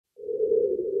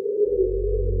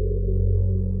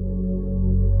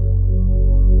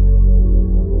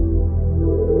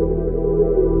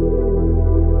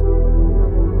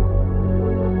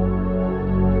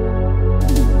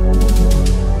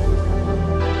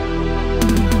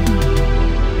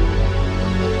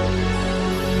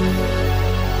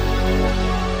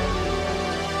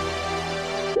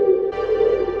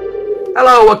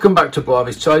welcome back to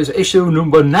Bobby's Toys, issue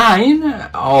number 9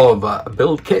 of a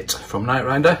build kit from Knight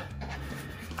Rider.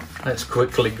 Let's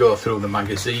quickly go through the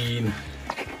magazine.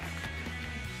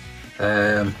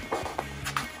 We're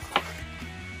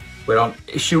on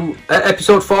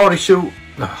episode 4,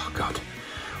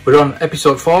 we're on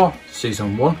episode 4,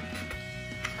 season 1.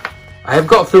 I have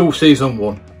got through season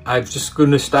 1. I'm just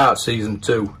going to start season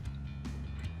 2.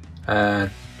 There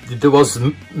was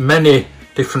many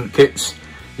different kits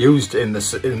used in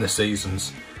the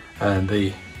seasons, and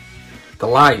the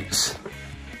lights,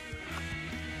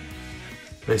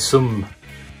 there's some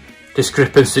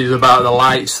discrepancies about the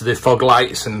lights, the fog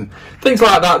lights and things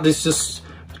like that. There's just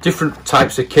different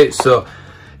types of kits, so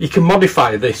you can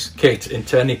modify this kit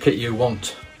into any kit you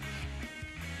want.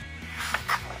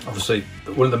 Obviously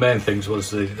one of the main things was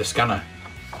the scanner,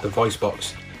 the voice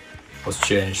box was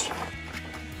changed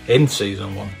in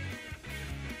season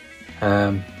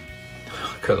 1.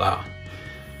 Look at that.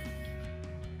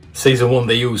 Season 1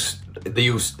 they used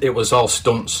it was all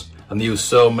stunts, and they used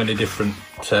so many different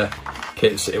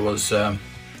kits. It was I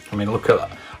mean, look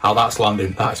at how that's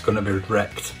landing. That's going to be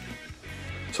wrecked,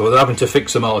 so they're having to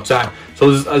fix them all the time. So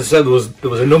as I said, there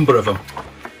was a number of them,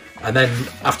 and then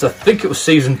after, I think it was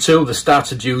season 2, they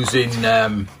started using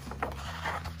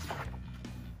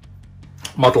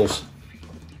models,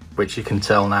 which you can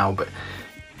tell now, but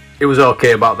it was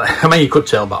okay about that. I mean, you could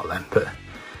tell back then, but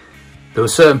there were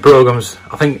certain programs.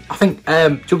 I think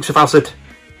Dukes of Hazzard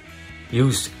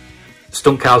used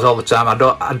stunt cars all the time. I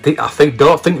don't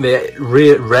think they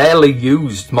rarely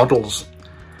used models.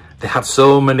 They had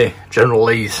so many General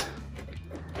Lees.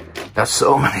 They had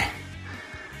so many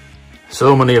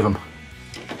of them,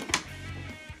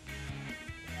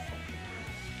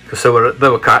 because they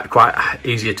were quite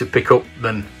easier to pick up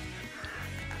than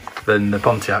the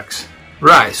Pontiacs.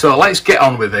 Right, so let's get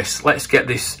on with this. Let's get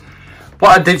this.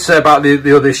 What I did say about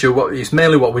the other issue, it's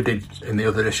mainly what we did in the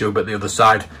other issue, but the other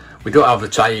side, we don't have the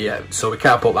tyre yet, so we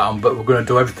can't put that on, but we're going to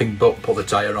do everything but put the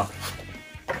tyre on.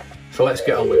 So let's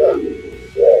get on with that.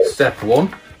 Step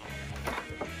 1.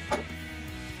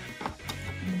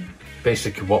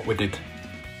 Basically what we did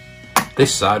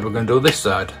this side, we're going to do this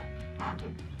side.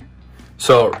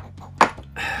 So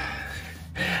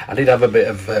I did have a bit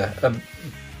of a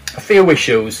few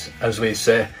issues, as we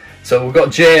say. So we've got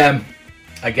JM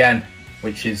again,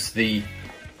 which is the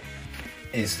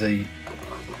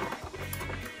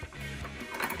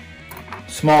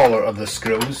smaller of the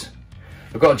screws.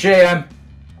 We've got JM.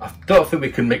 I don't think we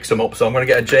can mix them up, so I'm going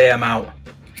to get a JM out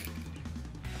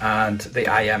and the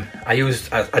IM. I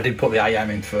did put the IM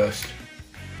in first,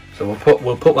 so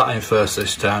we'll put that in first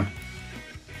this time.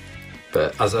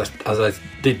 But as I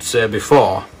did say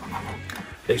before,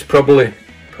 it's probably,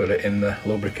 put it in the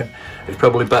lubricant, it's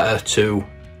probably better to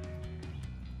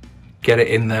get it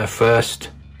in there first,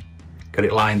 get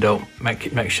it lined up,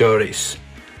 make sure it's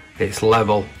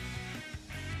level.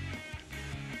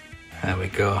 There we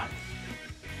go,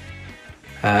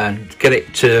 and get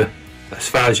it to as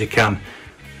far as you can,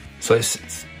 so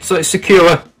it's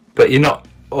secure, but you're not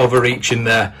overreaching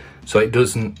there, so it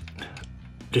doesn't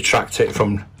detract it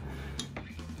from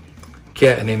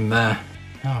getting in there.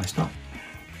 No, it's not.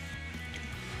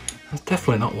 That's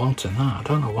definitely not wanting that. I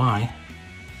don't know why.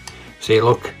 See,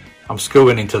 look, I'm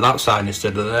screwing into that side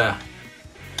instead of there.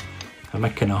 I'm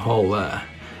making a hole there.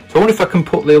 So I wonder if I can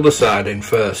put the other side in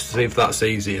first, see if that's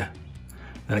easier.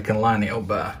 Then I can line it up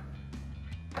better.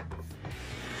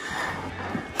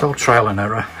 It's all trial and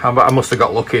error. I must have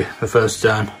got lucky the first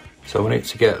time. So we need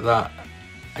to get that,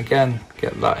 again,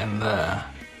 get that in there,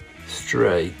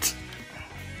 straight.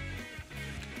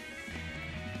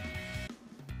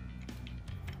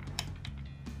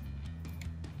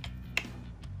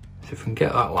 If we can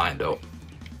get that lined up,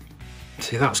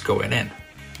 see, that's going in.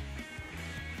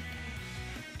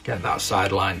 Get that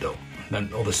side lined up, then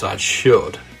the other side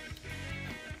should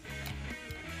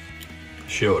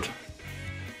be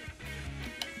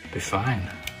fine.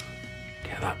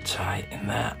 Get that tight in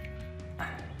there.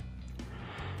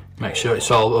 Make sure it's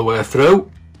all the way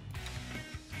through.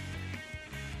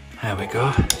 There we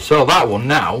go. So that one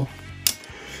now,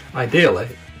 ideally,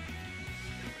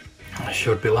 I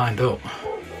should be lined up.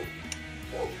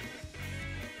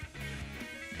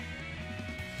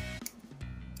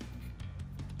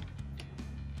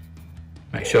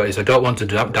 Make sure I don't want to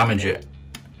damage it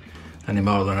any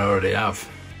more than I already have.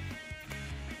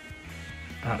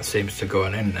 That seems to go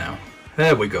in now.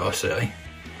 There we go, see.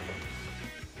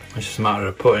 It's just a matter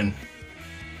of putting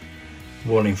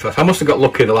one in first. I must have got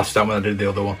lucky the last time when I did the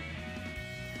other one.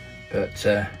 But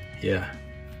yeah,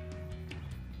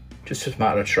 just a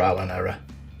matter of trial and error.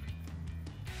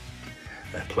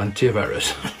 There are plenty of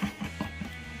errors.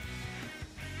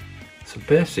 So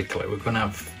basically we're going to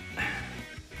have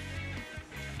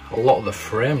a lot of the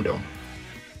frame done.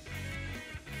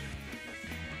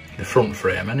 The front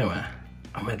frame anyway.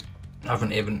 And we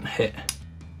haven't even hit,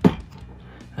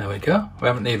 there we go, we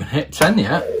haven't even hit 10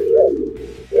 yet.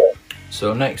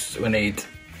 So next we need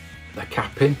the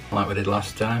capping like we did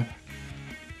last time.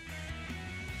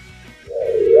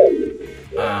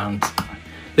 And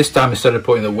this time instead of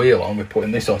putting the wheel on, we're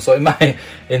putting this on. So it might,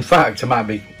 in fact, it might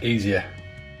be easier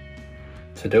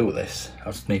to do this. I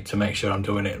just need to make sure I'm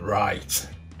doing it right.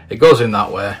 It goes in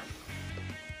that way.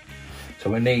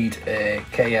 So we need a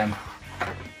KM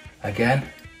again,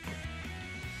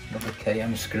 another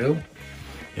KM screw.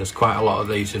 There's quite a lot of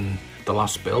these in the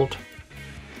last build.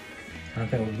 I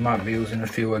think we might be using a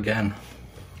few again.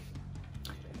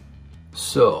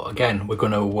 So again, we're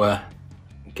going to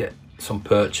get some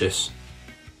purchase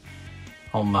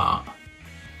on that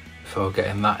before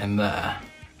getting that in there.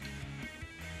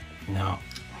 No,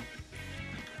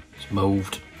 it's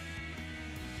moved.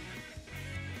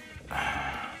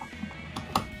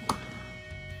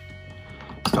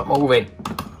 Stop moving.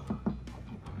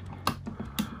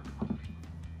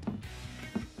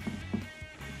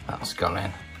 That's gone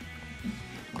in.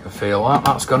 I can feel that,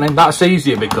 that's gone in. That's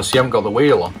easier because you haven't got the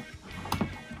wheel on.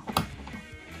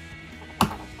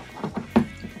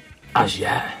 As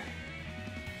yet.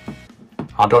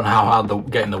 I don't know how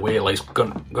hard getting the wheel is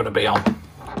going to be on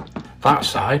that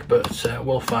side, but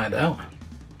we'll find out.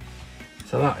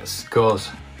 So that goes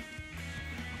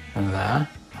in there,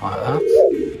 like that.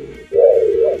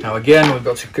 Now again, we've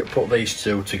got to put these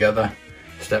two together.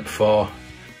 Step 4.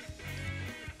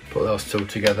 Put those two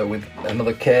together with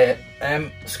another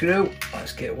KM screw.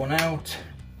 Let's get one out.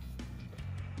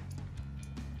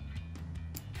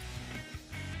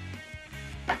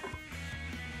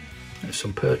 There's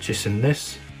some purchase in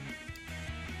this.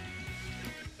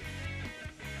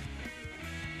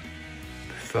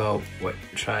 Before we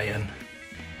try and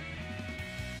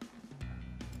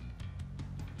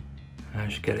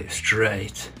just get it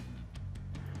straight.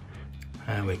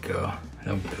 There we go.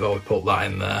 And before we put that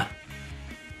in there,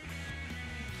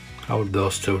 hold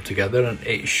those two together and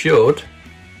it should,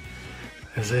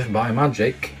 as if by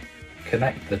magic,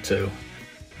 connect the two.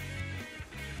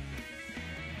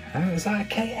 Is that a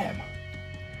KM? It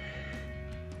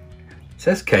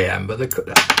says KM, but it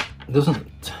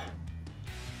doesn't.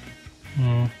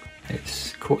 It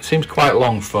seems quite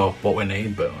long for what we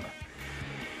need, but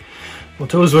we'll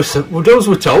do as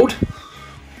we're told.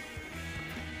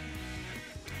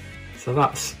 So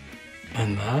that's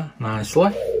in there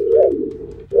nicely.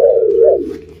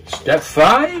 Step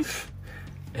 5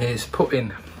 is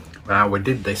putting. Well, we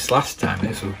did this last time.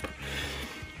 This will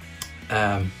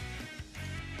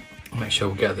make sure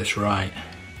we get this right.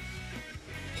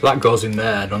 So that goes in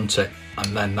there, doesn't it?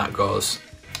 And then that goes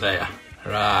there.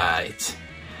 Right.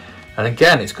 And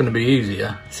again, it's going to be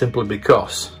easier simply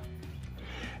because.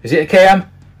 Is it a KM?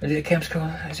 Is it a KM screw?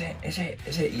 Is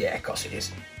it? Yeah, of course it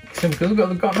is. Simply because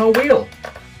we've got no wheel.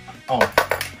 Oh.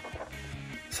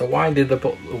 So why did they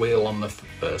put the wheel on the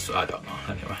first? I don't know.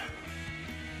 Anyway.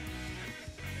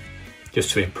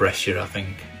 Just to impress you, I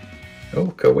think.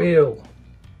 Oh, a wheel.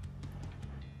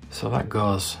 So that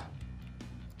goes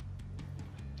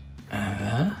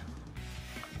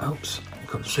oops, you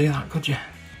couldn't see that, could you?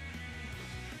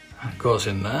 That goes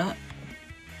in there.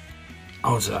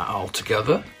 Holds that all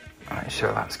together. Make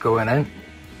sure that's going in.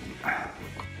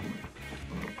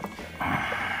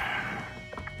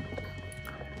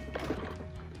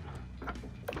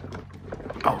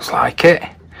 Looks like it.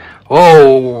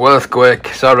 Whoa, earthquake,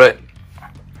 sorry.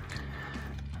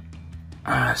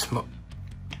 Let's move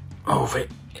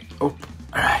it up.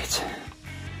 Right.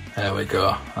 There we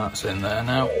go. That's in there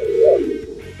now.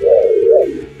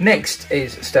 Next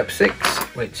is step 6,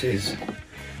 which is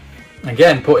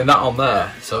again putting that on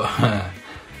there. So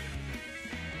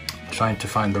trying to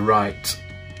find the right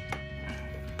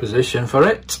position for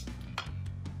it.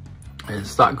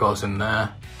 Is that goes in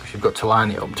there. You've got to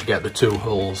line it up to get the two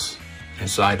holes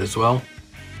inside as well,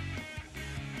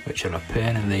 which are a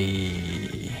pain in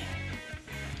the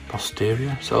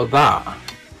posterior. So that,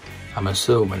 I'm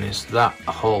assuming, is that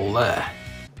hole there.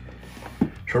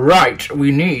 So right,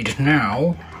 we need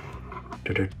now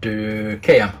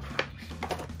KM.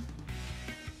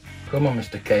 Come on,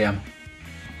 Mr. KM.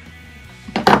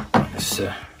 Let's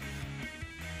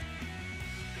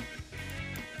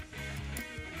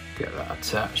get that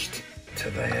attached to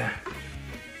there.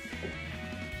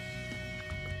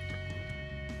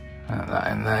 Get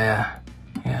that in there.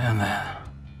 Yeah, in there.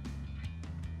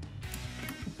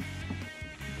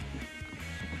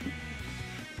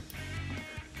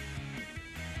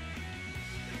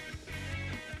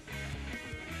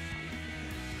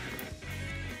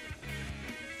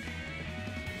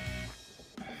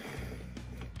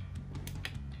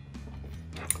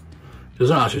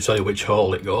 doesn't actually tell you which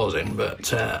hole it goes in,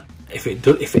 but if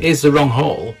it is the wrong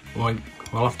hole, we'll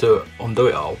have to undo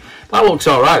it all. That looks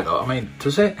all right though. I mean,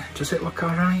 does it look all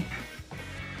right?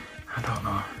 I don't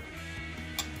know.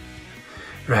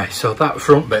 Right, so that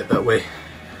front bit that we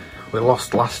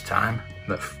lost last time,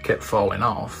 that kept falling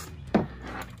off,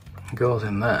 goes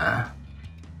in there.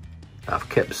 That I've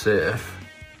kept safe,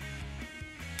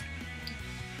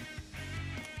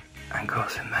 and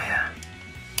goes in there,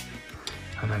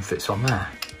 and then fits on there.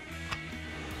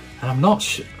 And I'm not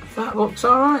sure. That looks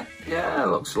alright. Yeah, it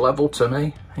looks level to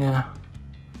me. Yeah.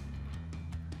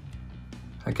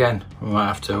 Again, we might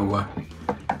have to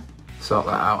sort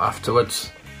that out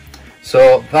afterwards.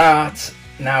 So that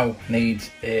now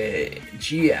needs a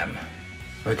GM.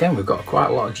 Again, we've got quite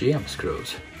a lot of GM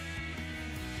screws.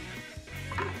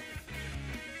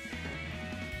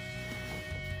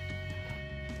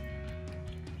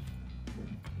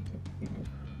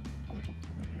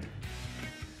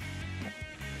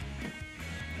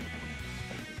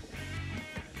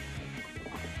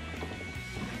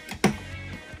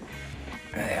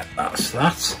 Yeah, that's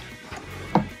that.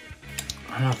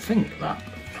 And I think that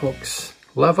looks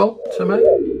level to me.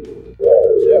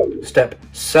 So step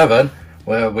 7,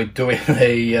 where we're doing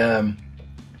the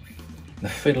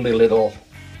fiddly little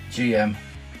GM.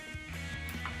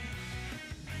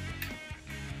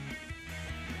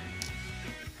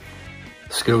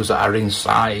 Screws that are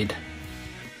inside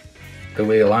the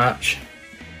wheel arch.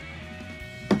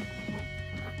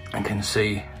 I can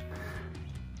see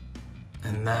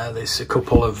in there, there's a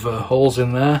couple of holes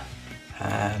in there,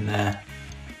 and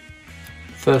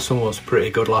first one was pretty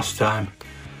good last time,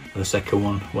 and the second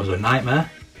one was a nightmare.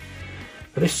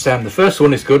 But this time the first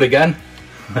one is good again.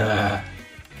 I'm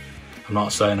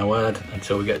not saying a word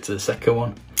until we get to the second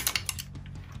one.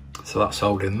 So that's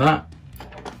holding that.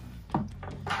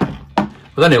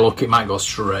 With any luck, it might go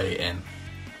straight in,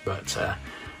 but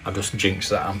I've just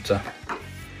jinxed that, haven't I?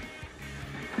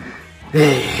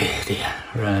 Dear.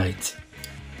 Right.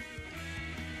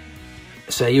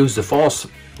 So I used the force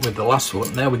with the last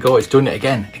one. There we go, it's doing it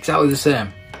again. Exactly the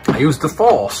same. I used the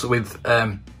force with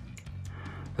the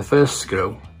first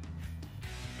screw.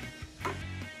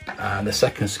 And the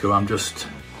second screw, I'm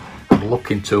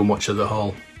looking too much at the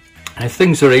hole. And if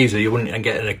things are easy, you wouldn't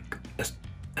get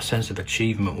a sense of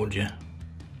achievement, would you?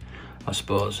 I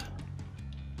suppose.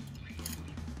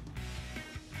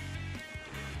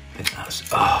 I think that's...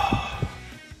 Oh.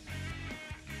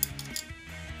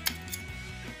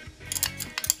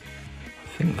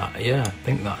 I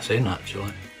think that's in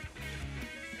actually.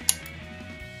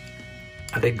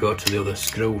 I did go to the other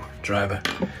screwdriver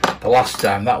the last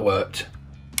time, that worked.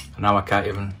 And now I can't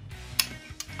even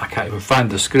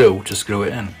find the screw to screw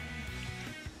it in.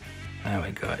 There we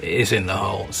go, it is in the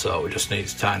hole, so it just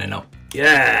needs tightening up.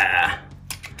 Yeah!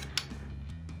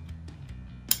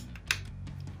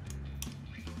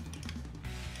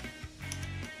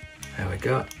 There we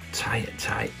go, tight,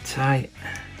 tight, tight.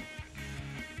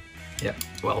 Yep,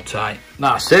 well tight.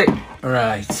 That's it.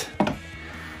 Right.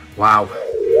 Wow.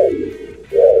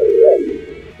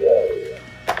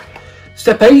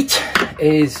 Step 8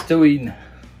 is doing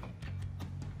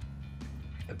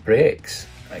the brakes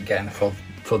again for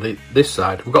this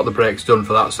side. We've got the brakes done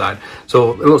for that side,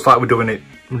 so it looks like we're doing it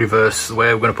reverse the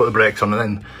way. We're going to put the brakes on, and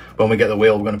then when we get the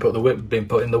wheel, we're going to put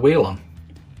putting the wheel on.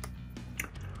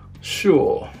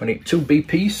 Sure. We need 2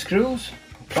 BP screws,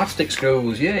 plastic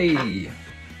screws. Yay!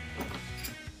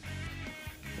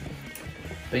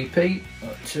 BP,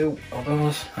 2 of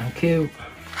those, thank you.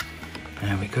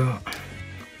 There we go.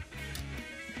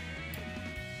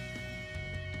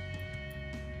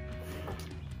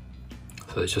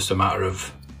 So it's just a matter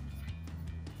of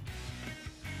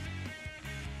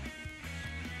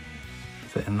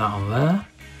fitting that on there.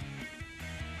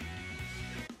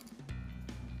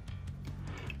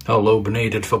 No lube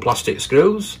needed for plastic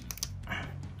screws.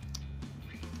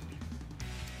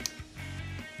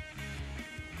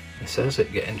 It says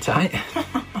it getting tight.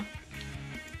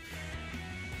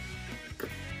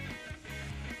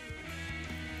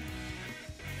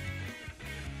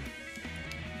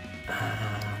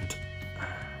 And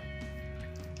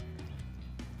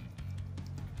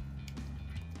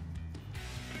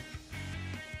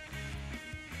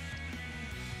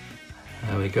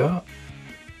there we go.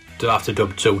 Don't have to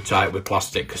dub too tight with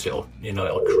plastic because it'll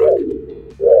crack.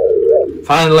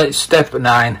 Finally, step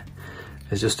 9.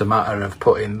 It's just a matter of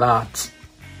putting that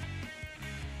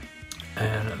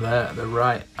in there at the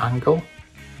right angle.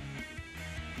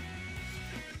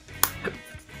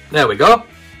 There we go.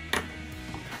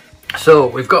 So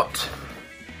we've got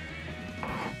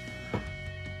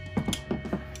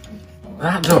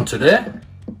that done today.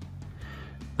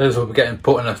 Those will be getting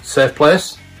put in a safe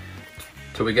place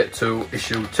till we get to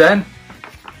issue 10.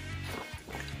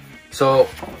 So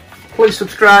please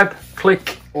subscribe,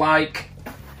 click like,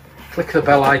 click the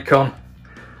bell icon,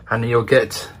 and you'll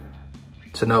get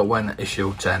to know when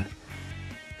issue 10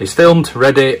 is filmed,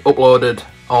 ready, uploaded,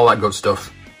 all that good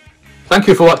stuff. Thank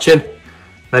you for watching.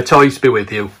 May toys be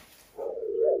with you.